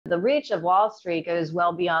the reach of Wall Street goes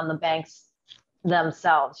well beyond the banks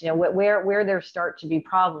themselves. Where there start to be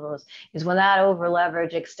problems is when that over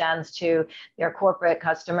leverage extends to their corporate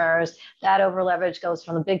customers. That over leverage goes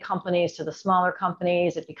from the big companies to the smaller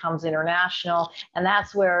companies. It becomes international, and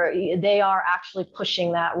that's where they are actually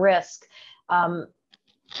pushing that risk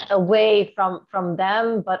away from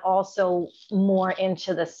them, but also more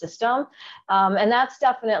into the system. And that's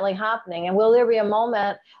definitely happening. And will there be a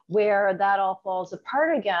moment where that all falls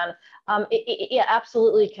apart again? It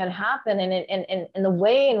absolutely can happen. And the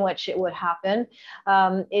way in which it would happen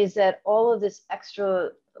is that all these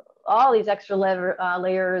extra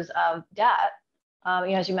layers of debt,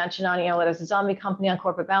 as you mentioned, on whether it's a zombie company on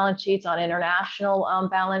corporate balance sheets, on international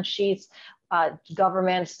balance sheets,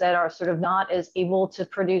 governments that are sort of not as able to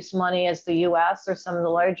produce money as the US or some of the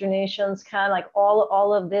larger nations can, like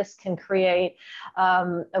all of this can create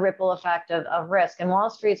a ripple effect of risk. And Wall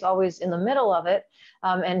Street's always in the middle of it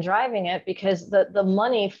and driving it, because the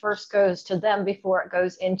money first goes to them before it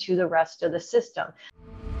goes into the rest of the system.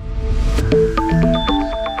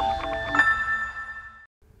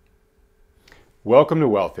 Welcome to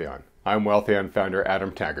Wealthion. I'm Wealthion founder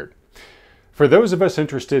Adam Taggart. For those of us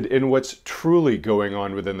interested in what's truly going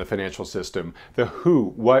on within the financial system, the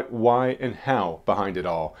who, what, why, and how behind it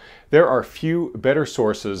all, there are few better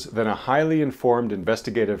sources than a highly informed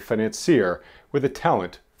investigative financier with a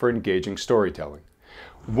talent for engaging storytelling.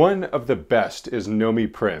 One of the best is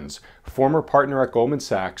Nomi Prins, former partner at Goldman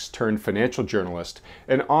Sachs turned financial journalist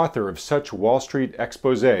and author of such Wall Street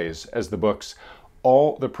exposés as the books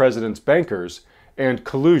All the President's Bankers and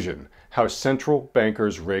Collusion, How Central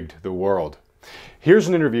Bankers Rigged the World. Here's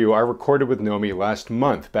an interview I recorded with Nomi last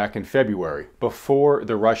month, back in February, before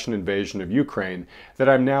the Russian invasion of Ukraine, that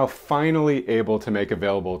I'm now finally able to make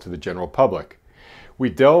available to the general public.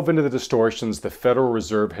 We delve into the distortions the Federal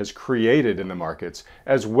Reserve has created in the markets,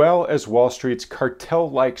 as well as Wall Street's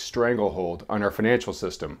cartel-like stranglehold on our financial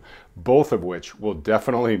system, both of which will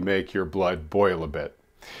definitely make your blood boil a bit.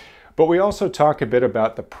 But we also talk a bit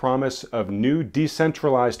about the promise of new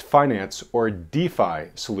decentralized finance, or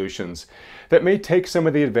DeFi, solutions that may take some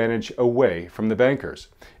of the advantage away from the bankers.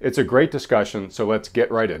 It's a great discussion, so let's get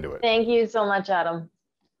right into it. Thank you so much, Adam.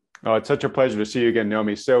 Oh, it's such a pleasure to see you again,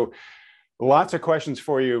 Nomi. So lots of questions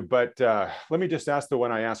for you, but let me just ask the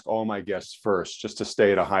one I ask all my guests first, just to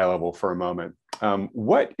stay at a high level for a moment.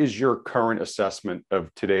 What is your current assessment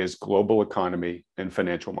of today's global economy and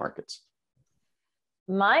financial markets?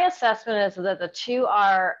 My assessment is that the two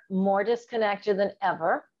are more disconnected than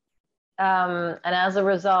ever. And as a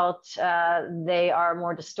result, they are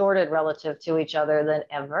more distorted relative to each other than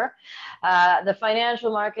ever. The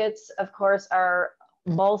financial markets, of course, are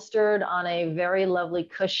bolstered on a very lovely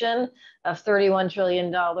cushion of $31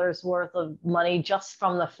 trillion worth of money just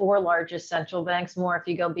from the four largest central banks, more if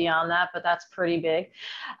you go beyond that, but that's pretty big,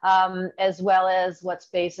 as well as what's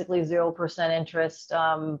basically 0% interest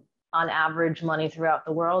on average money throughout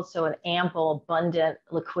the world. So an ample, abundant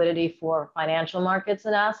liquidity for financial markets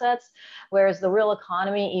and assets, whereas the real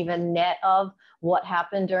economy, even net of what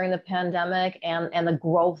happened during the pandemic and the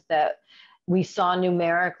growth that we saw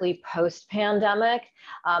numerically post-pandemic,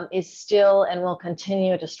 is still and will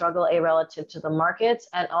continue to struggle relative to the markets,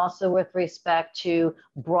 and also with respect to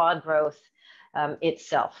broad growth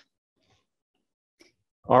itself.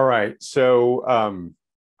 All right. So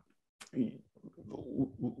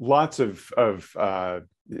lots of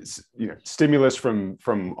stimulus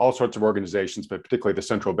from all sorts of organizations, but particularly the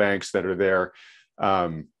central banks that are there,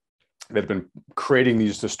 that have been creating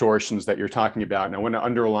these distortions that you're talking about. And I want to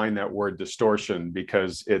underline that word distortion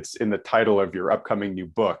because it's in the title of your upcoming new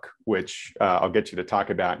book, which I'll get you to talk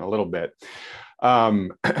about in a little bit.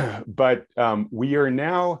 But we are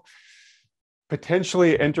now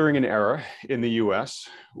potentially entering an era in the US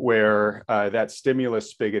where that stimulus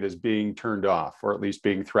spigot is being turned off, or at least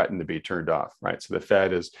being threatened to be turned off, right? So the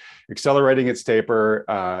Fed is accelerating its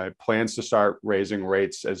taper, plans to start raising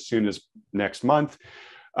rates as soon as next month.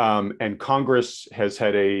 And Congress has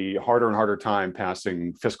had a harder and harder time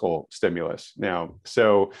passing fiscal stimulus now.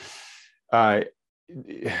 So are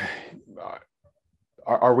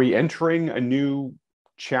we entering a new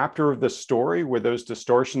chapter of the story where those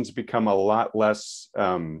distortions become a lot less,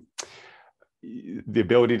 the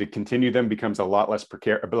ability to continue them becomes a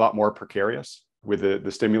lot more precarious with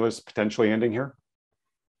the stimulus potentially ending here?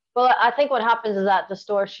 Well, I think what happens is that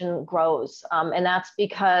distortion grows, and that's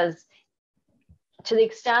because to the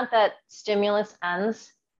extent that stimulus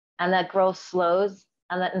ends and that growth slows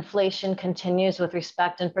and that inflation continues with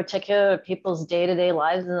respect in particular to people's day-to-day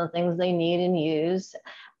lives and the things they need and use,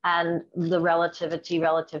 and the relativity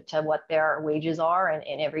relative to what their wages are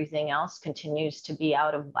and everything else continues to be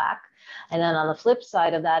out of whack. And then on the flip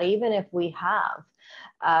side of that, even if we have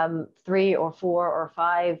 3 or 4 or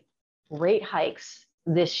 5 rate hikes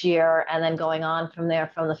this year, and then going on from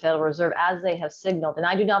there from the Federal Reserve, as they have signaled. And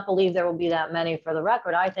I do not believe there will be that many for the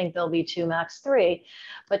record. I think there'll be 2, max 3.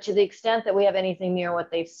 But to the extent that we have anything near what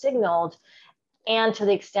they've signaled, and to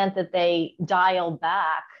the extent that they dial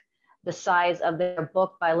back the size of their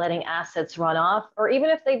book by letting assets run off, or even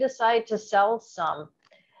if they decide to sell some,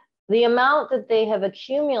 the amount that they have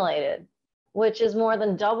accumulated, which is more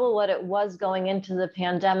than double what it was going into the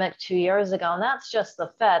pandemic 2 years ago. And that's just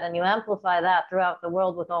the Fed. And you amplify that throughout the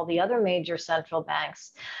world with all the other major central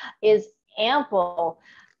banks, is ample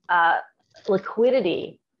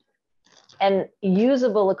liquidity and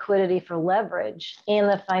usable liquidity for leverage in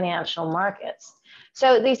the financial markets.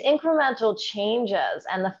 So these incremental changes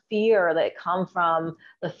and the fear that come from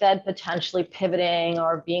the Fed potentially pivoting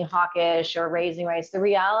or being hawkish or raising rates, the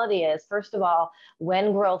reality is, first of all,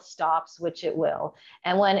 when growth stops, which it will,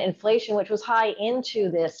 and when inflation, which was high into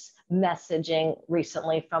this messaging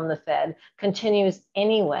recently from the Fed, continues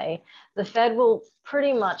anyway, the Fed will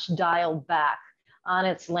pretty much dial back on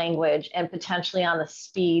its language and potentially on the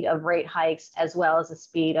speed of rate hikes, as well as the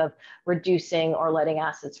speed of reducing or letting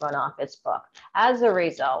assets run off its book. As a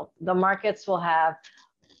result, the markets will have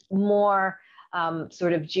more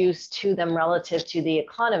sort of juice to them relative to the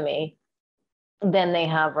economy than they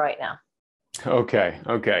have right now. Okay.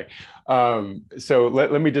 So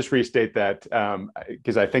let me just restate that,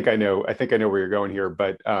 because I think I know where you're going here.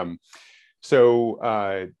 But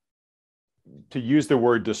to use the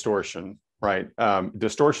word distortion, right?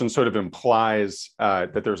 Distortion sort of implies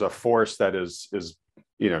that there's a force that is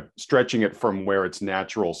stretching it from where its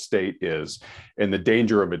natural state is. And the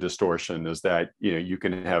danger of a distortion is that you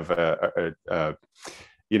can have a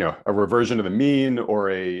reversion to the mean, or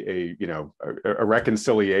a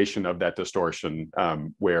reconciliation of that distortion,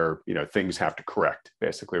 where things have to correct,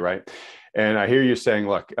 basically, right? And I hear you saying,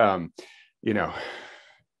 look,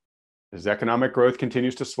 as economic growth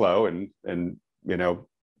continues to slow, and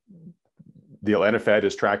the Atlanta Fed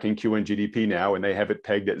is tracking Q1 GDP now, and they have it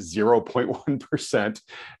pegged at 0.1%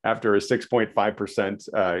 after a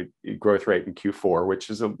 6.5% growth rate in Q4,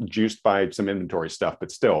 which is juiced by some inventory stuff,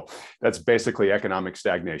 but still, that's basically economic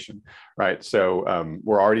stagnation, right? So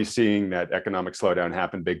we're already seeing that economic slowdown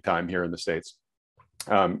happen big time here in the States.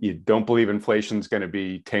 You don't believe inflation is going to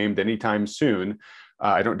be tamed anytime soon.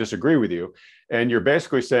 I don't disagree with you. And you're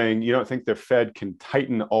basically saying you don't think the Fed can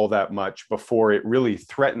tighten all that much before it really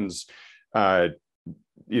threatens to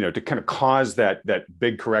kind of cause that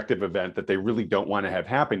big corrective event that they really don't want to have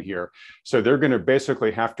happen here. So they're going to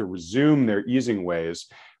basically have to resume their easing ways.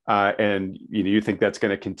 And you think that's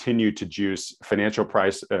going to continue to juice financial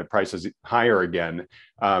prices higher again.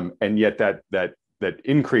 And yet that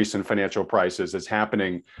increase in financial prices is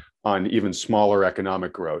happening on even smaller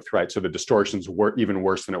economic growth, right? So the distortions were even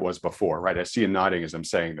worse than it was before, right? I see you nodding as I'm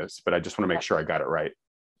saying this, but I just want to make sure I got it right.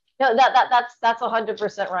 No, that's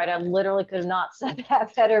 100% right. I literally could have not said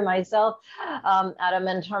that better myself, Adam,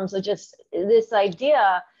 in terms of just this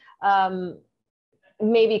idea,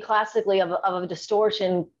 maybe classically of a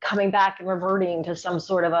distortion coming back and reverting to some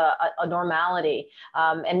sort of a normality.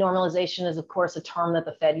 And normalization is, of course, a term that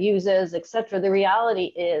the Fed uses, et cetera. The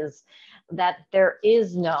reality is that there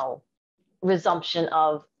is no resumption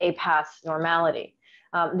of a past normality.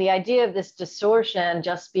 The idea of this distortion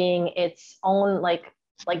just being its own, like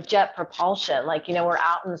jet propulsion, we're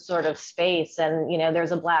out in sort of space and,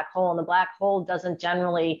 there's a black hole, and the black hole doesn't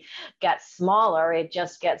generally get smaller. It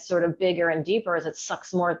just gets sort of bigger and deeper as it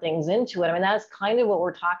sucks more things into it. I mean, that's kind of what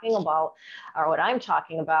we're talking about, or what I'm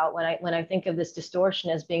talking about when I think of this distortion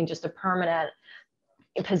as being just a permanent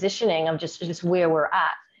positioning of just where we're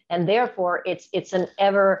at. And therefore it's an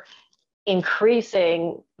ever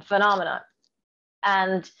increasing phenomenon.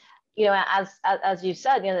 And, as you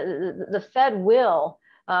said, the Fed will,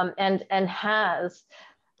 and has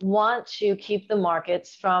want to keep the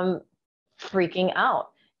markets from freaking out.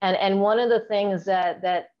 And one of the things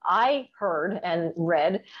that I heard and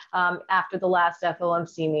read after the last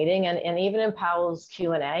FOMC meeting, and even in Powell's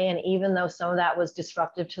Q&A, and even though some of that was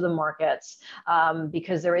disruptive to the markets,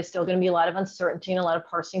 because there is still going to be a lot of uncertainty and a lot of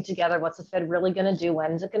parsing together, what's the Fed really going to do,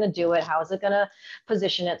 when is it going to do it, how is it going to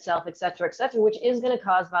position itself, et cetera, which is going to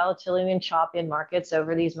cause volatility and chop in markets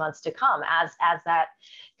over these months to come, as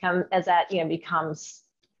that becomes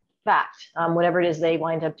fact, whatever it is they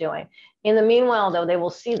wind up doing. In the meanwhile, though, they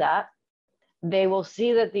will see that, they will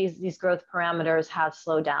see that these growth parameters have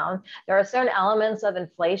slowed down. There are certain elements of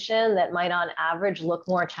inflation that might on average look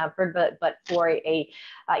more tempered, but for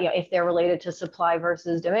if they're related to supply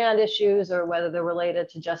versus demand issues, or whether they're related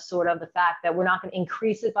to just sort of the fact that we're not going to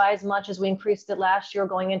increase it by as much as we increased it last year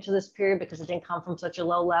going into this period because it didn't come from such a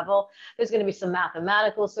low level, there's going to be some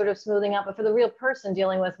mathematical sort of smoothing out. But for the real person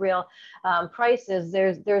dealing with real prices,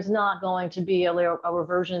 there's not going to be a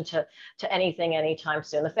reversion to anything anytime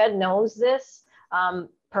soon. The Fed knows this.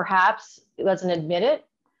 Perhaps it doesn't admit it,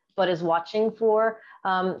 but is watching for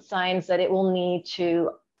signs that it will need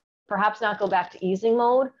to perhaps not go back to easing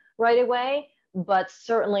mode right away, but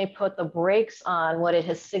certainly put the brakes on what it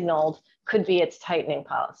has signaled could be its tightening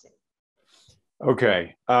policy.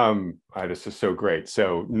 Okay, this is so great.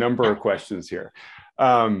 So, number of questions here.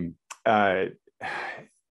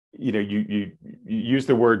 You use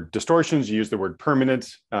the word distortions, you use the word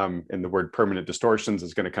permanent, and the word permanent distortions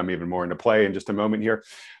is going to come even more into play in just a moment here.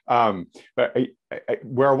 But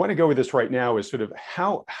where I want to go with this right now is sort of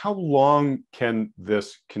how long can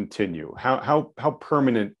this continue? How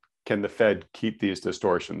permanent can the Fed keep these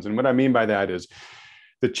distortions? And what I mean by that is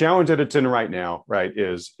the challenge that it's in right now, right,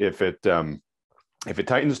 is if it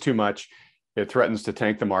tightens too much, it threatens to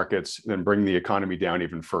tank the markets, then bring the economy down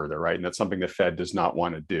even further, right? And that's something the Fed does not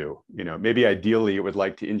want to do. Maybe ideally it would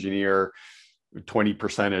like to engineer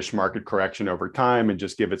 20%-ish market correction over time and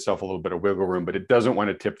just give itself a little bit of wiggle room, but it doesn't want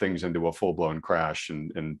to tip things into a full-blown crash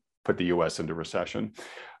and put the U.S. into recession.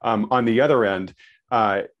 On the other end,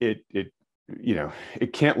 it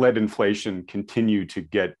can't let inflation continue to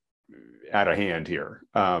get out of hand here.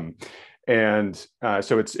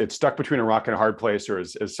 So it's stuck between a rock and a hard place, or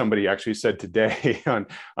as somebody actually said today on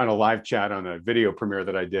a live chat on a video premiere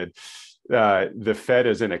that I did, the Fed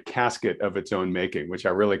is in a casket of its own making, which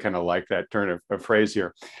I really kind of like that turn of phrase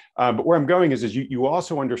here. But where I'm going is you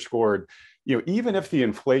also underscored, even if the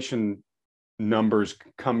inflation numbers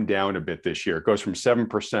come down a bit this year, it goes from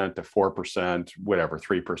 7% to 4%, whatever,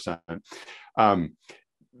 3%.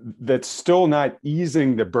 That's still not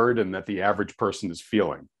easing the burden that the average person is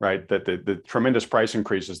feeling, right? That the tremendous price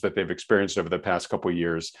increases that they've experienced over the past couple of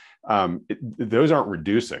years, those aren't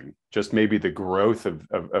reducing. Just maybe the growth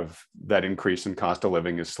of that increase in cost of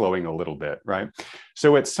living is slowing a little bit, right?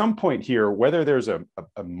 So at some point here, whether there's a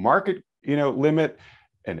market limit,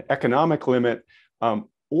 an economic limit,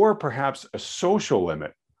 or perhaps a social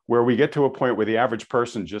limit, where we get to a point where the average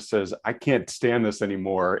person just says, I can't stand this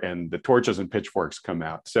anymore, and the torches and pitchforks come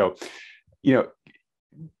out. So,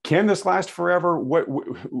 can this last forever? What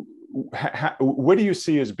do you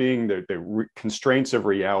see as being the constraints of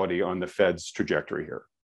reality on the Fed's trajectory here?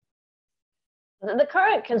 The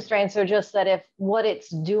current constraints are just that if what it's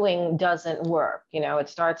doing doesn't work, it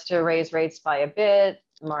starts to raise rates by a bit,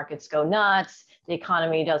 markets go nuts, the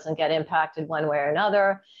economy doesn't get impacted one way or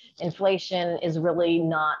another. Inflation is really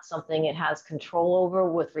not something it has control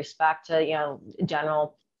over with respect to,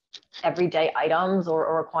 general everyday items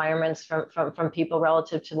or requirements from people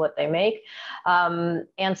relative to what they make. And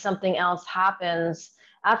something else happens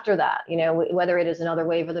after that, whether it is another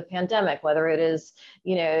wave of the pandemic, whether it is,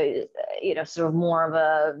 sort of more of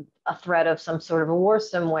a threat of some sort of a war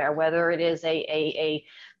somewhere, whether it is a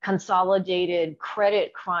consolidated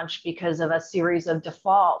credit crunch because of a series of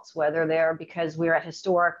defaults, whether they're because we're at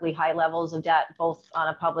historically high levels of debt, both on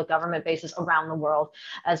a public government basis around the world,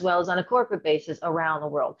 as well as on a corporate basis around the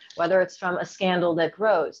world, whether it's from a scandal that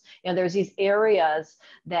grows. There's these areas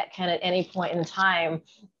that can at any point in time,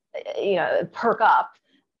 perk up,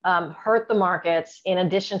 hurt the markets, in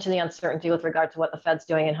addition to the uncertainty with regard to what the Fed's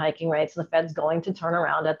doing in hiking rates. And the Fed's going to turn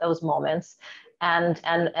around at those moments and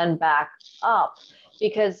back up,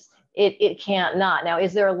 because it can't not. Now,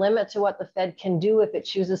 is there a limit to what the Fed can do if it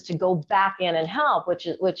chooses to go back in and help, which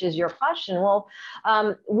is your question? Well,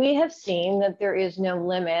 we have seen that there is no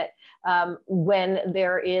limit when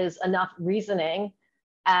there is enough reasoning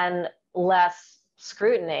and less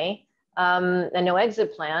scrutiny, and no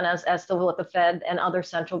exit plan, as to what the Fed and other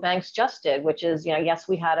central banks just did, which is, yes,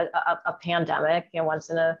 we had a pandemic, once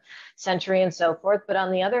in a century and so forth. But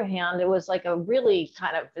on the other hand, it was like a really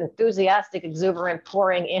kind of enthusiastic, exuberant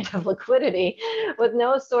pouring in of liquidity with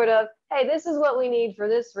no sort of, hey, this is what we need for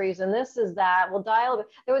this reason, this is that, we'll dial it.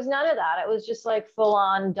 There was none of that. It was just like full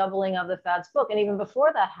on doubling of the Fed's book. And even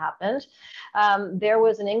before that happened, there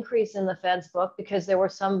was an increase in the Fed's book because there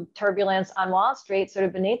was some turbulence on Wall Street, sort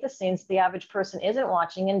of beneath the scenes, the average person isn't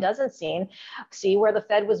watching and doesn't see where the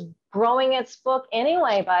Fed was growing its book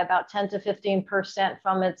anyway by about 10 to 15%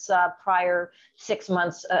 from its prior 6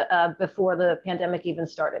 months before the pandemic even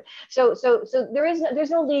started. So there's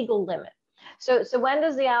no legal limit. So when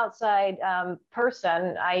does the outside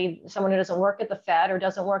person, someone who doesn't work at the Fed or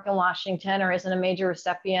doesn't work in Washington or isn't a major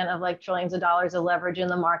recipient of like trillions of dollars of leverage in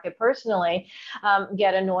the market personally,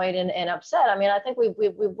 get annoyed and upset? I mean, I think we're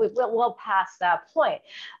well past that point.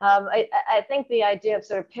 I think the idea of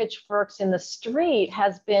sort of pitchforks in the street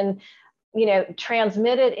has been,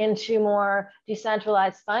 transmitted into more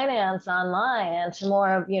decentralized finance online and to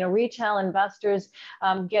more of, retail investors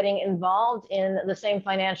getting involved in the same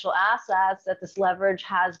financial assets that this leverage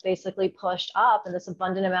has basically pushed up and this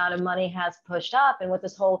abundant amount of money has pushed up. And with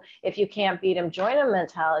this whole, if you can't beat them, join them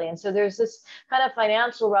mentality. And so there's this kind of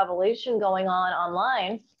financial revolution going on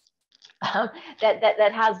online.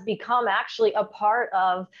 That has become actually a part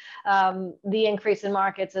of the increase in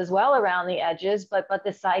markets as well around the edges. But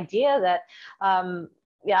this idea that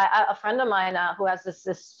a friend of mine who has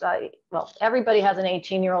well, everybody has an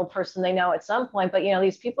 18-year-old person they know at some point, but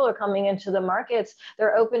these people are coming into the markets,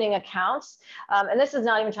 they're opening accounts, and this is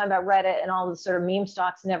not even talking about Reddit and all the sort of meme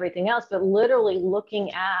stocks and everything else, but literally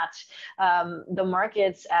looking at the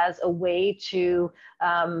markets as a way to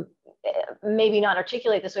maybe not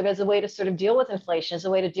articulate this way, but as a way to sort of deal with inflation, as a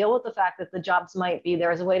way to deal with the fact that the jobs might be there,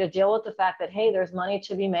 as a way to deal with the fact that, hey, there's money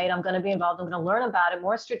to be made, I'm going to be involved, I'm going to learn about it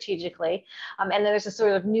more strategically. And then there's a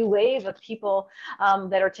sort of new wave of people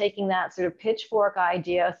that are taking that sort of pitchfork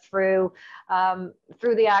idea through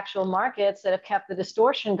the actual markets that have kept the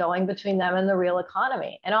distortion going between them and the real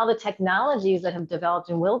economy. And all the technologies that have developed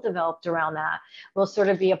and will develop around that will sort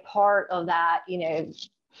of be a part of that,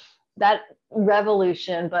 that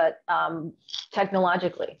revolution, but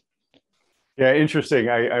technologically. Yeah, interesting.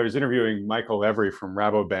 I was interviewing Michael Every from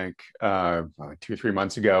Rabobank 2 or 3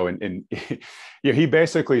 months ago, and he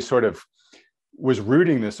basically sort of was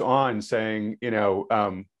rooting this on, saying,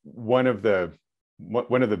 one of the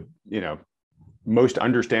most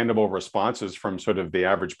understandable responses from sort of the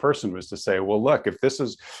average person was to say, well, look, if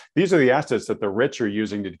these are the assets that the rich are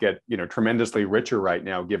using to get, tremendously richer right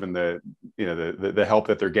now, given the help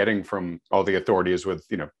that they're getting from all the authorities with,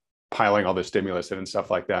 piling all the stimulus in and stuff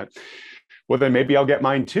like that. Well, then maybe I'll get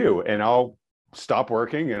mine too, and I'll stop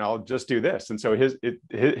working and I'll just do this. And so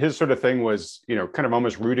his sort of thing was, kind of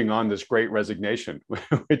almost rooting on this great resignation,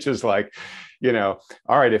 which is like,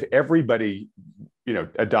 all right, if everybody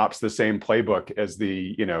adopts the same playbook as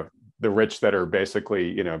the rich that are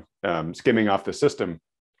basically, skimming off the system,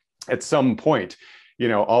 at some point,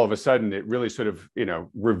 all of a sudden it really sort of,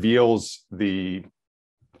 reveals the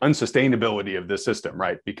unsustainability of the system,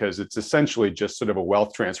 right? Because it's essentially just sort of a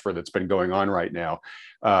wealth transfer that's been going on right now,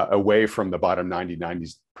 away from the bottom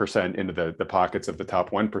 90% into the pockets of the top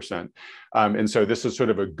 1%. And so this is sort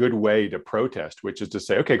of a good way to protest, which is to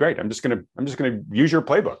say, okay, great, I'm just going to use your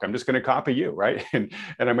playbook. I'm just going to copy you, right? And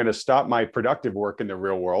I'm going to stop my productive work in the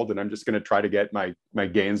real world, and I'm just going to try to get my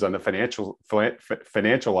gains on the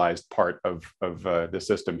financialized part of the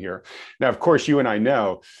system here. Now, of course, you and I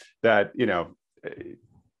know that,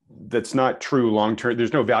 that's not true long-term.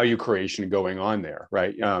 There's no value creation going on there,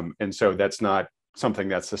 right? And so that's not something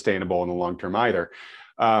that's sustainable in the long term either.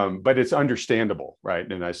 But it's understandable, right?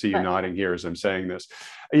 And I see you nodding here as I'm saying this.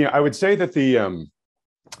 I would say that I'd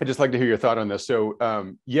just like to hear your thought on this. So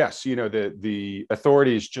yes, the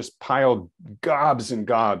authorities just piled gobs and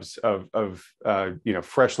gobs of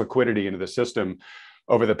fresh liquidity into the system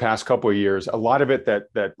over the past couple of years. A lot of it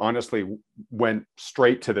that honestly went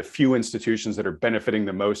straight to the few institutions that are benefiting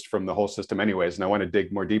the most from the whole system anyways. And I want to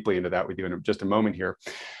dig more deeply into that with you in just a moment here.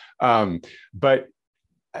 But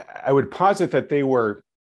I would posit that they were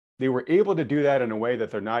able to do that in a way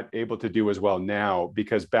that they're not able to do as well now,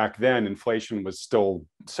 because back then inflation was still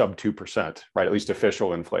sub 2%, right? At least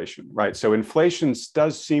official inflation, right? So inflation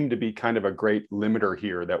does seem to be kind of a great limiter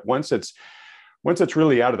here, that once it's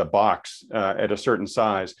really out of the box at a certain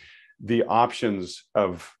size, the options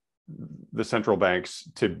of the central banks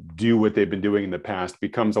to do what they've been doing in the past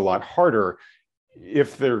becomes a lot harder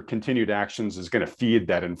if their continued actions is going to feed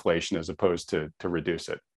that inflation as opposed to reduce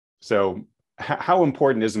it. So how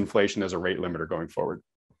important is inflation as a rate limiter going forward?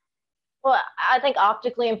 Well, I think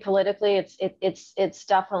optically and politically, it's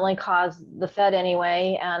definitely caused the Fed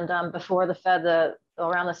anyway. And before the Fed,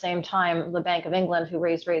 around the same time, the Bank of England, who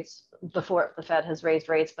raised rates before the Fed has raised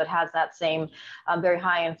rates, but has that same very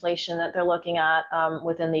high inflation that they're looking at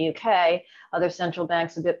within the UK. Other central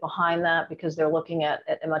banks a bit behind that because they're looking at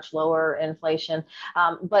a much lower inflation.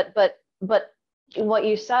 But what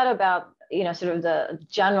you said about sort of the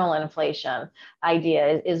general inflation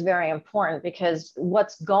idea is very important, because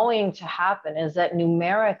what's going to happen is that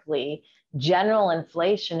numerically general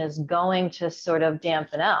inflation is going to sort of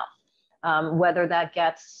dampen out. Whether that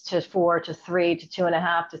gets to 4 to 3 to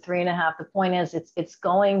 2.5 to 3.5, the point is it's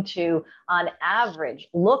going to, on average,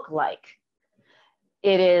 look like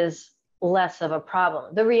it is less of a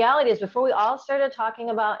problem. The reality is, before we all started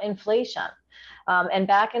talking about inflation, and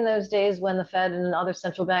back in those days when the Fed and other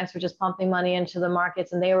central banks were just pumping money into the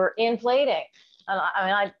markets and they were inflating,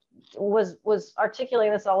 I was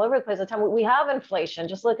articulating this all over the place at the time. We have inflation.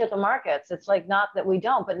 Just look at the markets. It's like, not that we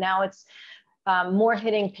don't, but now it's more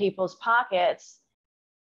hitting people's pockets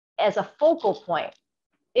as a focal point.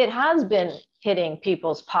 It has been hitting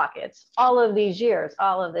people's pockets all of these years,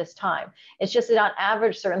 all of this time. It's just that on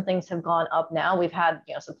average, certain things have gone up now. We've had,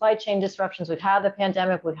 supply chain disruptions. We've had the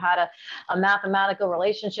pandemic. We've had a mathematical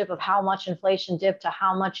relationship of how much inflation dipped to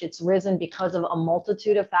how much it's risen because of a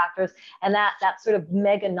multitude of factors. And that sort of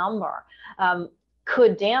mega number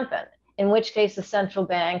could dampen, in which case the central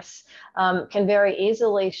banks can very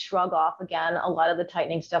easily shrug off again a lot of the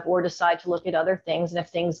tightening stuff, or decide to look at other things. And if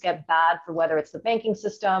things get bad, for whether it's the banking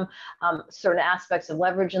system, certain aspects of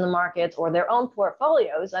leverage in the markets, or their own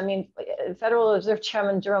portfolios. I mean, Federal Reserve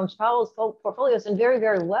Chairman Jerome Powell's portfolio has done very,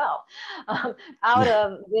 very well out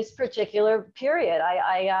of this particular period.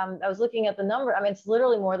 I was looking at the number. I mean, it's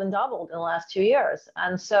literally more than doubled in the last 2 years.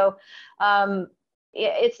 And so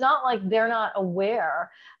it's not like they're not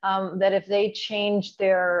aware that if they change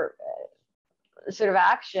their sort of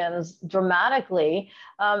actions dramatically,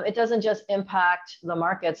 it doesn't just impact the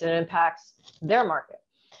markets, it impacts their market.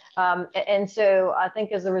 And so I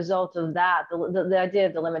think as a result of that, the idea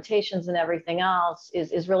of the limitations and everything else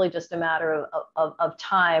is really just a matter of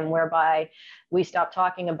time, whereby we stop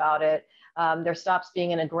talking about it. There stops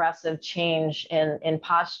being an aggressive change in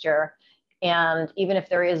posture. And even if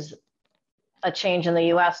there is a change in the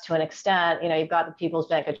US to an extent, you've got the People's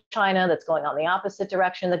Bank of China that's going on the opposite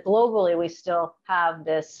direction, that globally we still have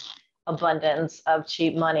this abundance of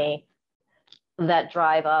cheap money that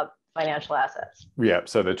drive up financial assets. Yeah,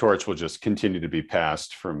 so the torch will just continue to be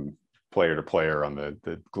passed from player to player on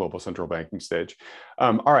the global central banking stage.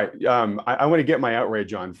 All right, I want to get my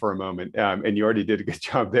outrage on for a moment, and you already did a good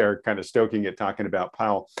job there kind of stoking it, talking about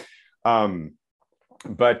Powell.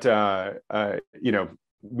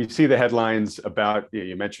 We see the headlines about,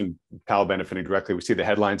 you mentioned Powell benefiting directly. We see the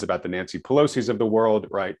headlines about the Nancy Pelosi's of the world,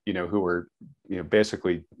 right? Who are,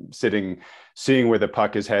 basically seeing where the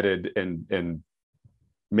puck is headed and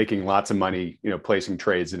making lots of money, placing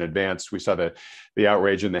trades in advance. We saw the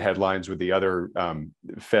outrage in the headlines with the other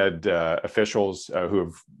Fed officials who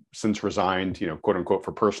have since resigned, quote unquote,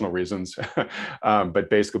 for personal reasons, but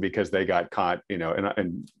basically because they got caught, in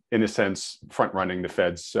a sense, front running the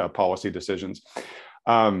Fed's policy decisions.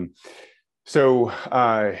 The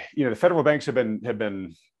federal banks have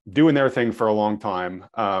been doing their thing for a long time.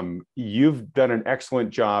 You've done an excellent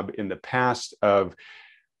job in the past of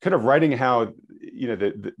kind of writing how,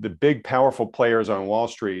 the big powerful players on Wall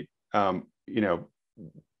Street, how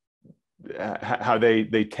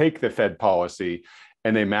they take the Fed policy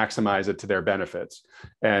and they maximize it to their benefits.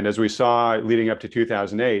 And as we saw leading up to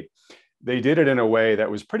 2008, they did it in a way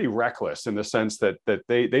that was pretty reckless, in the sense that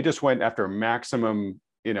they just went after maximum,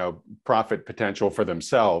 profit potential for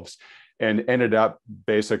themselves, and ended up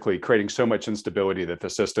basically creating so much instability that the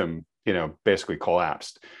system, basically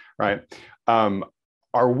collapsed, right?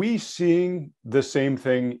 Are we seeing the same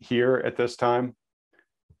thing here at this time?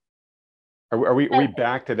 Are we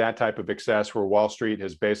back to that type of excess where Wall Street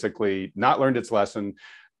has basically not learned its lesson,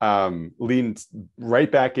 leaned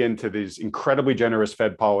right back into these incredibly generous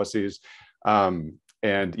Fed policies,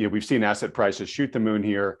 and we've seen asset prices shoot the moon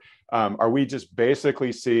here? Are we just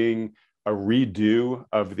basically seeing a redo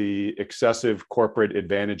of the excessive corporate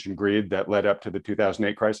advantage and greed that led up to the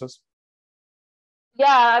 2008 crisis? Yeah,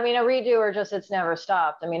 I mean, a redo, or just it's never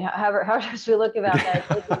stopped. I mean, however we look about that,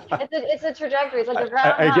 it's a trajectory. It's like a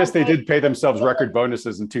groundhog. I guess they did pay themselves record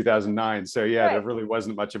bonuses in 2009. So yeah, right. There really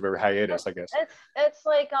wasn't much of a hiatus, I guess. It's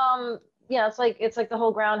like it's like the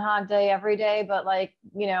whole Groundhog Day every day, but like,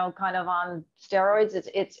 kind of on steroids.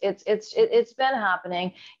 It's been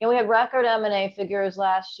happening. We had record M&A figures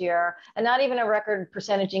last year, and not even a record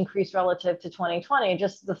percentage increase relative to 2020.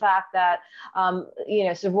 Just the fact that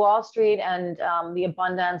so Wall Street and the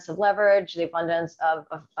abundance of leverage, the abundance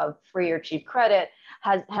of free or cheap credit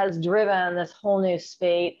has driven this whole new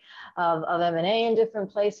spate of M&A in different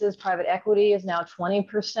places. Private equity is now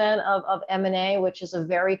 20% of M&A, which is a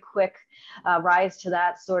very quick rise to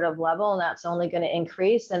that sort of level, and that's only going to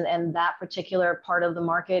increase. And that particular part of the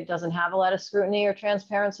market doesn't have a lot of scrutiny or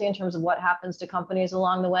transparency in terms of what happens to companies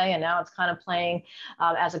along the way. And now it's kind of playing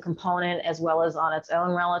as a component as well as on its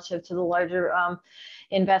own relative to the larger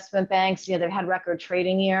investment banks. They've had record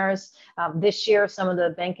trading years. This year, some of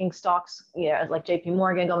the banking stocks, like JP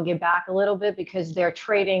Morgan, going to give back a little bit because their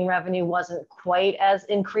trading revenue wasn't quite as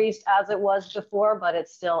increased as it was before, but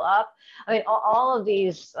it's still up. I mean, all of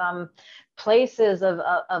these places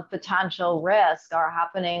of potential risk are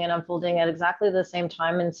happening and unfolding at exactly the same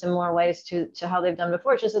time in similar ways to how they've done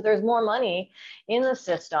before. It's just that there's more money in the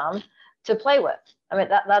system to play with. I mean,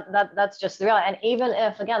 that's just the reality. And even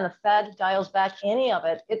if, again, the Fed dials back any of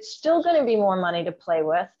it, it's still going to be more money to play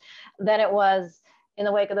with than it was in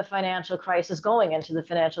the wake of the financial crisis, going into the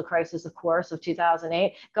financial crisis, of course, of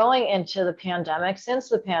 2008, going into the pandemic, since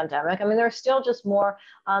the pandemic. I mean, there's still just more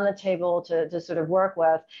on the table to sort of work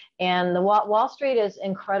with. And the Wall Street is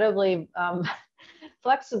incredibly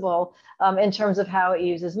flexible in terms of how it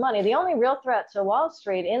uses money. The only real threat to Wall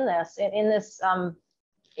Street in this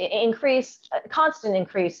constant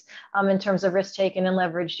increase in terms of risk taken and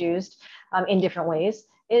leverage used in different ways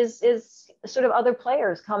is sort of other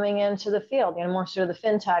players coming into the field, more sort of the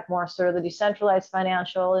fintech, more sort of the decentralized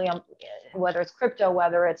financial, whether it's crypto,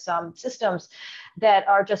 whether it's systems that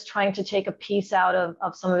are just trying to take a piece out of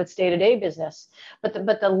some of its day-to-day business. But the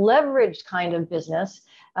leveraged kind of business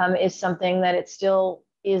is something that it still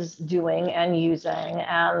is doing and using,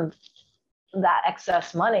 and that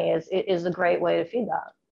excess money is a great way to feed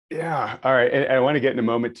that. Yeah. All right. And I want to get in a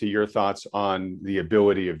moment to your thoughts on the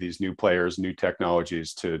ability of these new players, new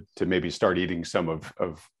technologies to maybe start eating some of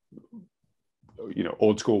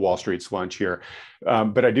old school Wall Street's lunch here.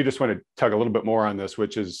 But I do just want to tug a little bit more on this,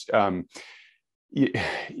 which is,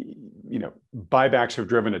 buybacks have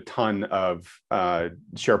driven a ton of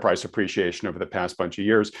share price appreciation over the past bunch of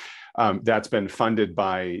years. That's been funded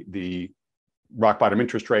by the rock bottom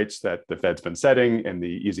interest rates that the Fed's been setting and the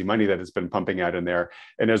easy money that it's been pumping out in there.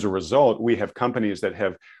 And as a result, we have companies that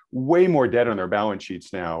have way more debt on their balance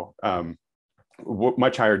sheets now,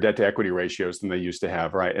 much higher debt to equity ratios than they used to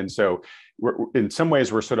have, right? And so in some ways,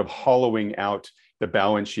 we're sort of hollowing out the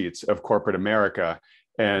balance sheets of corporate America.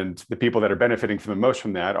 And the people that are benefiting from the most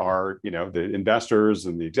from that are, the investors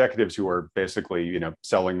and the executives who are basically,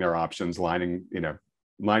 selling their options, lining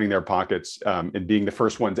their pockets, and being the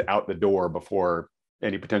first ones out the door before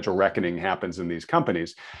any potential reckoning happens in these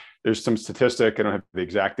companies. There's some statistic, I don't have the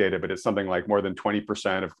exact data, but it's something like more than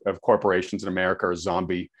 20% of corporations in America are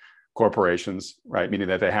zombie corporations, right? Meaning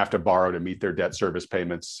that they have to borrow to meet their debt service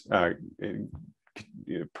payments,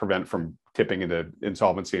 prevent from tipping into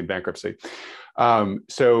insolvency and bankruptcy.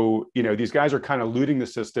 So, these guys are kind of looting the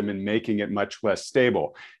system and making it much less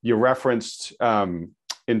stable. You referenced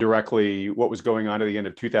indirectly what was going on at the end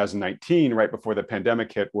of 2019, right before the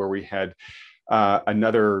pandemic hit, where we had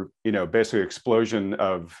another, basically explosion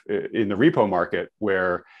in the repo market,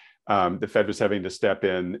 where the Fed was having to step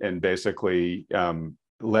in and basically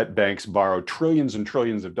let banks borrow trillions and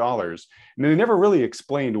trillions of dollars. And they never really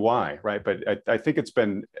explained why, right? But I think it's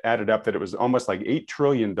been added up that it was almost like $8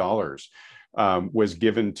 trillion was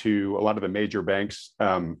given to a lot of the major banks,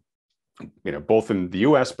 both in the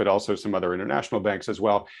US, but also some other international banks as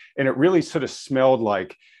well. And it really sort of smelled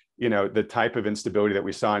like, the type of instability that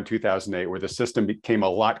we saw in 2008, where the system became a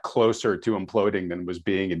lot closer to imploding than was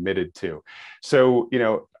being admitted to. So,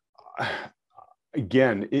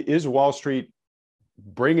 again, is Wall Street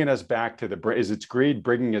bringing us back to is its greed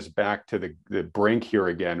bringing us back to the brink here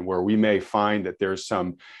again, where we may find that there's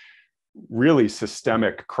some really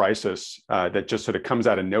systemic crisis that just sort of comes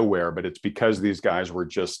out of nowhere, but it's because these guys were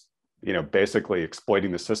just, basically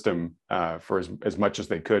exploiting the system for as much as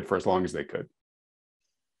they could for as long as they could.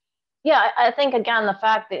 Yeah, I think, again, the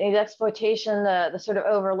fact that the exploitation, the sort of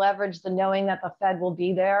over leverage, the knowing that the Fed will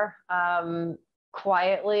be there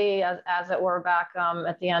quietly, as it were, back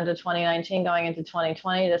at the end of 2019, going into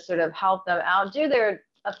 2020, to sort of help them outdo their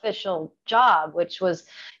official job, which was,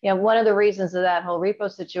 one of the reasons that whole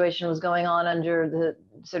repo situation was going on under the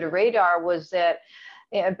sort of radar, was that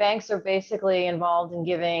banks are basically involved in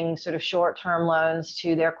giving sort of short-term loans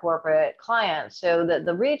to their corporate clients. So that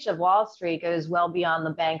the reach of Wall Street goes well beyond the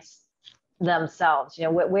banks themselves.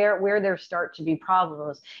 Where there start to be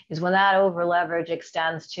problems is when that over leverage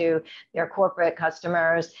extends to their corporate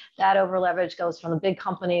customers. That over leverage goes from the big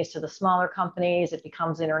companies to the smaller companies. It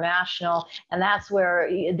becomes international, and that's where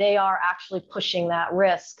they are actually pushing that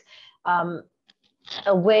risk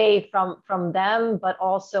away from them, but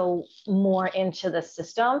also more into the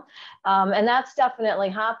system. And that's definitely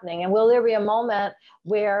happening. And will there be a moment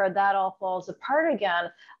where that all falls apart again?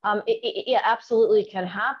 Yeah, absolutely can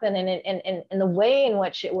happen. And the way in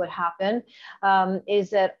which it would happen is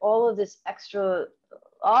that all these extra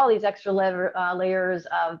layers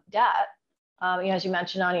of debt, as you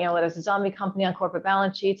mentioned, on whether it's a zombie company on corporate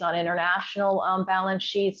balance sheets, on international balance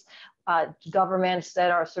sheets, governments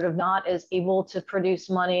that are sort of not as able to produce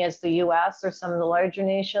money as the U.S. or some of the larger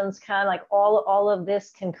nations can, like all of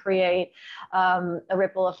this can create a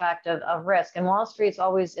ripple effect of risk. And Wall Street's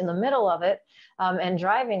always in the middle of it and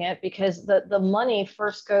driving it, because the money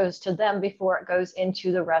first goes to them before it goes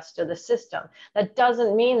into the rest of the system. That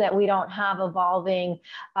doesn't mean that we don't have evolving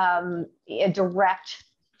direct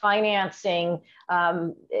financing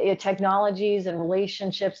technologies and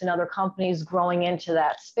relationships and other companies growing into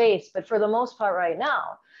that space. But for the most part right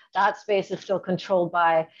now, that space is still controlled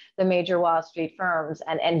by the major Wall Street firms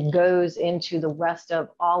and goes into the rest of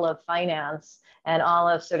all of finance and all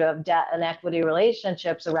of sort of debt and equity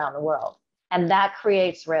relationships around the world. And that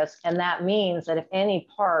creates risk. And that means that if any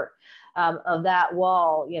part of that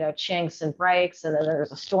wall, chinks and breaks, and then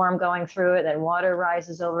there's a storm going through it, and water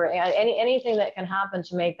rises over it, anything that can happen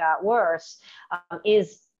to make that worse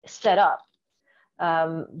is set up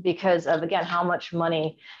because of, again, how much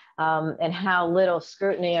money and how little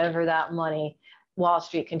scrutiny over that money Wall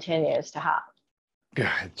Street continues to have.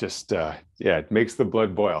 It just, it makes the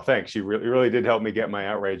blood boil. Thanks. You really did help me get my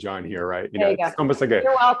outrage on here, right? It's almost like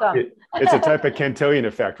You're welcome. It's a type of Cantillon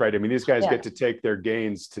effect, right? I mean, these guys get to take their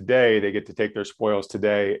gains today, they get to take their spoils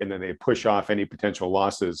today, and then they push off any potential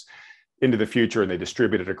losses into the future, and they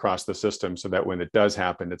distribute it across the system so that when it does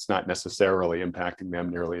happen, it's not necessarily impacting them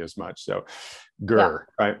nearly as much. So,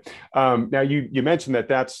 right? Now, you mentioned that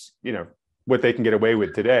that's, what they can get away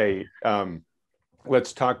with today.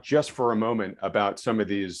 Let's talk just for a moment about some of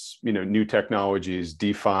these, new technologies,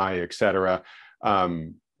 DeFi, et cetera.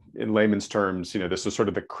 In layman's terms, this is sort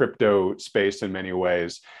of the crypto space in many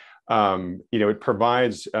ways. It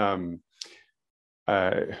provides, well,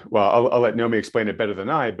 I'll let Nomi explain it better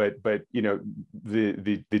than I, but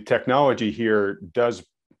the technology here does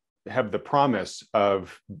have the promise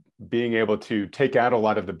of being able to take out a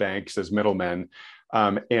lot of the banks as middlemen,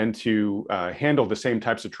 and to handle the same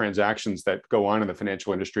types of transactions that go on in the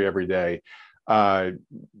financial industry every day,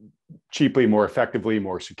 cheaply, more effectively,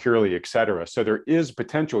 more securely, et cetera. So there is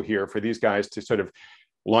potential here for these guys to sort of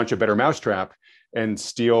launch a better mousetrap and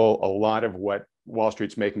steal a lot of what Wall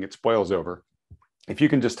Street's making its spoils over. If you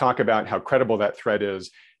can just talk about how credible that threat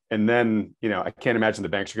is, and then, I can't imagine the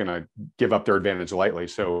banks are going to give up their advantage lightly.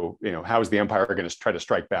 So, how is the empire going to try to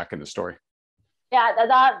strike back in the story? Yeah,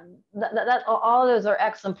 that all of those are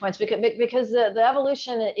excellent points because the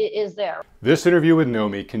evolution is there. This interview with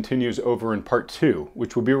Nomi continues over in part 2,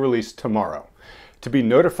 which will be released tomorrow. To be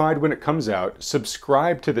notified when it comes out,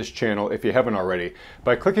 subscribe to this channel if you haven't already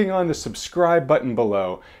by clicking on the subscribe button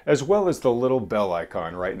below, as well as the little bell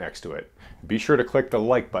icon right next to it. Be sure to click the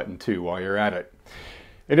like button too while you're at it.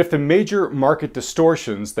 And if the major market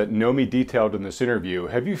distortions that Nomi detailed in this interview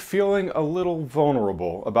have you feeling a little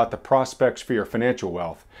vulnerable about the prospects for your financial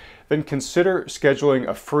wealth, then consider scheduling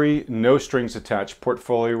a free, no-strings-attached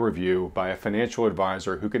portfolio review by a financial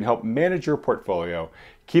advisor who can help manage your portfolio,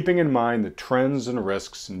 keeping in mind the trends and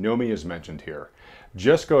risks Nomi has mentioned here.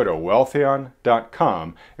 Just go to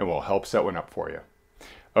wealthion.com and we'll help set one up for you.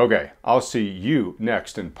 Okay, I'll see you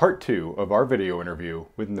next in part 2 of our video interview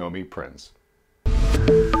with Nomi Prins.